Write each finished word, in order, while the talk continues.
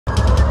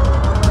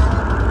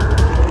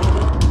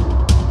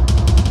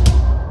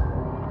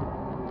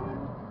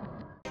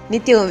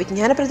നിത്യവും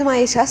വിജ്ഞാനപ്രദമായ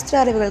ശാസ്ത്ര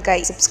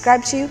അറിവുകൾക്കായി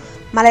സബ്സ്ക്രൈബ് ചെയ്യൂ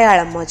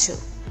മലയാളം മോജോ.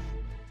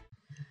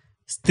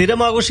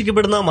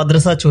 സ്ഥിരമാഘോഷിക്കപ്പെടുന്ന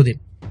മദ്രസ ചോദ്യം: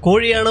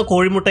 കോഴിയാണോ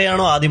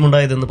കോഴിമുട്ടയാണോ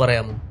ആദ്യമുണ്ടായതെന്ന്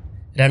പറയാമോ?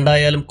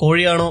 രണ്ടായാലും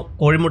കോഴിയാണോ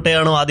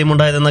കോഴിമുട്ടയാണോ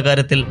ആദ്യമുണ്ടായതെന്ന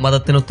കാര്യത്തിൽ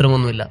മതത്തിന്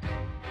ഉത്തരമൊന്നുമില്ല.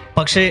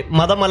 പക്ഷേ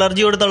മതം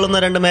അലർജിയോട് തള്ളുന്ന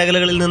രണ്ട്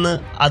മേഖലകളിൽ നിന്ന്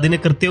അതിന്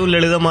കൃത്യവും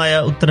ലളിതമായ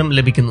ഉത്തരം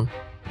ലഭിക്കുന്നു.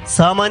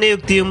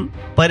 സാമാന്യയുക്തിയും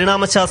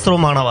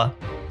പരിണാമശാസ്ത്രവുമാണവ.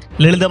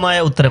 ലളിതമായ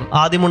ഉത്തരം: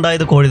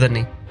 ആദ്യമുണ്ടായത് കോഴി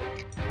തന്നെ.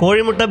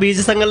 കോഴിമുട്ട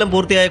ബീജസങ്കലനം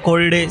പൂർത്തിയായ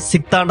കോഴിയുടെ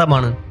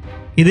സിക്താണ്ഡമാണ്.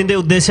 ഇതിന്റെ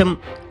ഉദ്ദേശം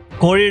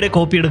കോഴിയുടെ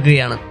കോപ്പി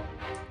എടുക്കുകയാണ്.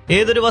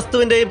 ഏതൊരു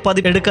വസ്തുവിൻ്റെയും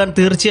പതിപ്പ് എടുക്കാൻ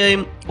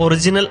തീർച്ചയായും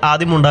ഒറിജിനൽ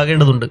ആദ്യം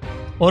ഉണ്ടാകേണ്ടതുണ്ട്.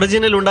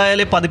 ഒറിജിനൽ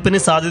ഉണ്ടായാലേ പതിപ്പിന്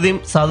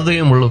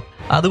സാധുതയുമുള്ളൂ.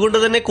 അതുകൊണ്ട്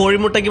തന്നെ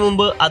കോഴിമുട്ടയ്ക്ക്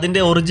മുമ്പ്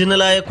അതിന്റെ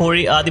ഒറിജിനലായ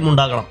കോഴി ആദ്യം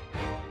ഉണ്ടാകണം.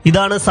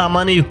 ഇതാണ്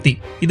സാമാന്യ യുക്തി.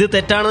 ഇത്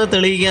തെറ്റാണെന്ന്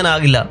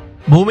തെളിയിക്കാനാകില്ല.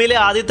 ഭൂമിയിലെ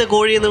ആദ്യത്തെ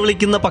കോഴി എന്ന്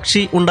വിളിക്കുന്ന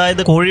പക്ഷി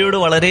ഉണ്ടായത് കോഴിയോട്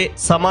വളരെ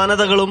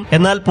സമാനതകളും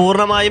എന്നാൽ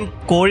പൂർണ്ണമായും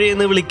കോഴി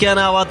എന്ന്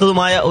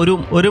വിളിക്കാനാവാത്തതുമായ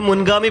ഒരു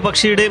മുൻഗാമി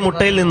പക്ഷിയുടെ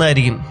മുട്ടയിൽ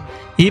നിന്നായിരിക്കും.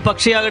 ഈ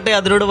പക്ഷിയാകട്ടെ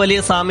അതിനോട് വലിയ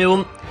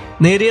സാമ്യവും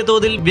നേരിയ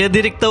തോതിൽ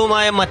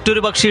വ്യതിരിക്തവുമായ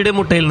മറ്റൊരു പക്ഷിയുടെ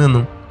മുട്ടയിൽ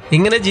നിന്നും.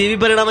 ഇങ്ങനെ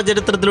ജീവിപരിണാമ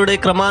ചരിത്രത്തിലൂടെ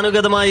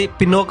ക്രമാനുഗതമായി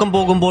പിന്നോക്കം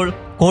പോകുമ്പോൾ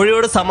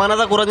കോഴിയോട്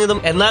സമാനത കുറഞ്ഞതും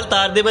എന്നാൽ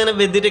താരതമ്യേന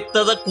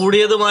വ്യതിരിക്തത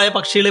കൂടിയതുമായ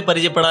പക്ഷികളെ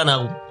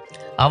പരിചയപ്പെടാനാകും.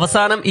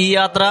 അവസാനം ഈ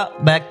യാത്ര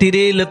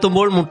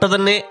ബാക്ടീരിയയിലെത്തുമ്പോൾ മുട്ട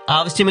തന്നെ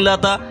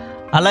ആവശ്യമില്ലാത്ത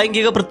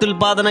അലൈംഗിക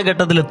പ്രത്യുൽപാദന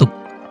ഘട്ടത്തിലെത്തും.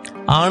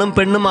 ആണും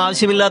പെണ്ണും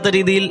ആവശ്യമില്ലാത്ത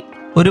രീതിയിൽ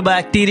ഒരു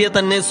ബാക്ടീരിയ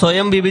തന്നെ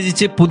സ്വയം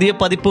വിഭജിച്ച് പുതിയ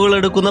പതിപ്പുകൾ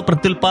എടുക്കുന്ന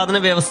പ്രത്യുൽപാദന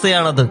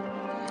വ്യവസ്ഥയാണത്.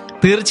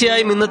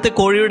 തീർച്ചയായും ഇന്നത്തെ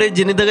കോഴിയുടെ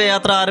ജനിതക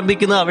യാത്ര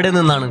ആരംഭിക്കുന്നത് അവിടെ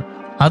നിന്നാണ്.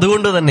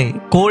 അതുകൊണ്ട് തന്നെ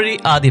കോഴി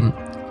ആദ്യം,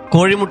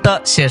 കോഴിമുട്ട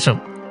ശേഷം.